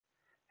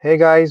Hey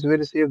guys, we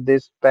received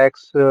this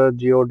Speks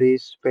Geode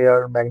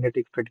spare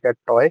magnetic Fidget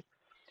toy.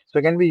 So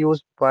it can be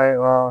used by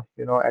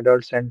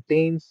adults and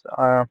teens.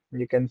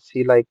 You can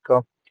see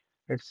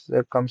it's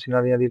comes in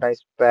a really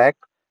nice pack,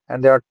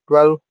 and there are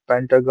 12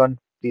 pentagon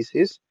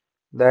pieces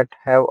that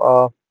have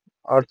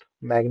earth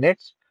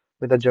magnets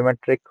with a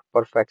geometric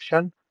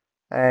perfection,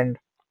 and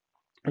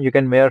you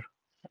can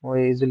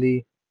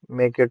easily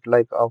make it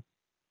like a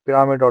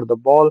pyramid or the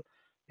ball.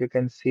 You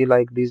can see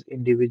like these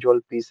individual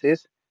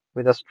pieces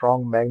with a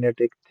strong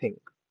magnetic thing.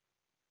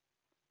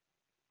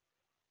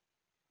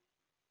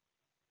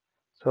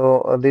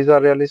 So these are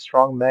really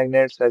strong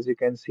magnets, as you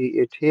can see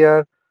it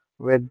here,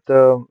 with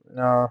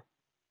the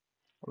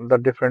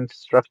different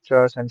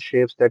structures and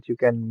shapes that you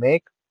can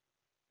make.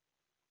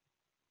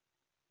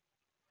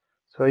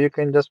 So you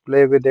can just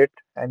play with it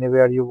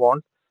anywhere you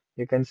want.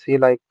 You can see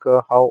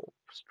how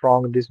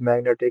strong these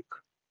magnetic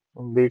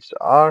beads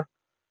are,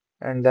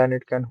 and then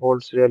it can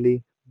hold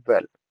really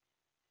well.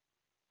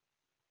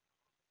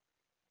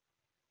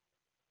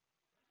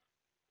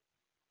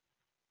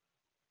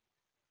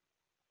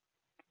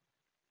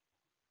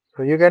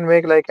 So you can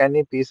make like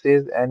any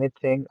pieces,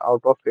 anything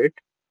out of it,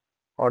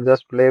 or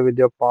just play with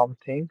your palm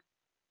thing.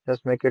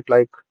 Just make it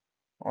like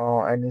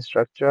any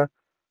structure.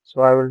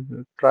 So I will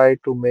try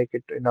to make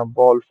it in a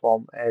ball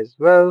form as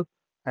well.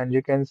 And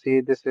you can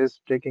see this is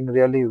sticking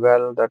really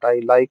well that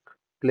I like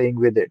playing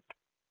with it.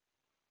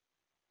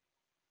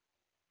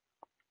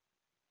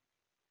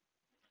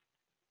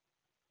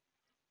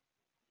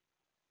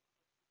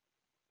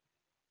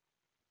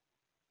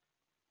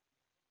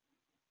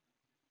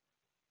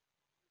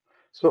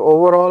 So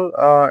overall,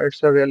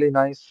 it's a really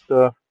nice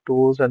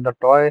tools and the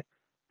toy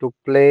to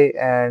play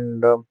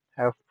and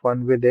have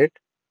fun with it.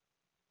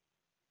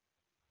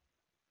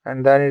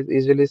 And then it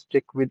easily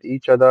stick with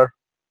each other.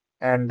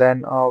 And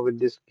then with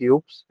these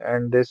cubes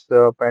and this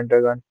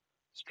pentagon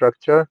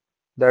structure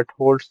that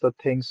holds the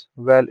things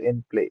well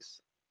in place.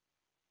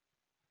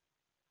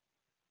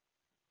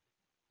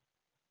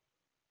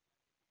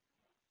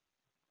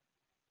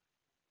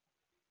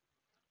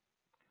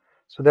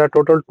 So there are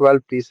total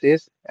 12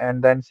 pieces,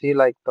 and then see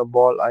like the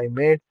ball I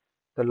made,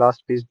 the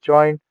last piece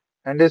joined,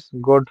 and is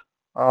good,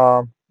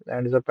 and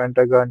is a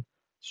pentagon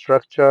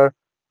structure,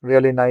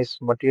 really nice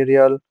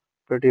material,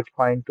 pretty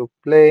fine to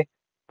play,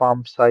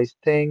 palm size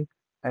thing,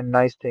 and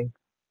nice thing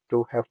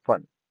to have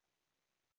fun.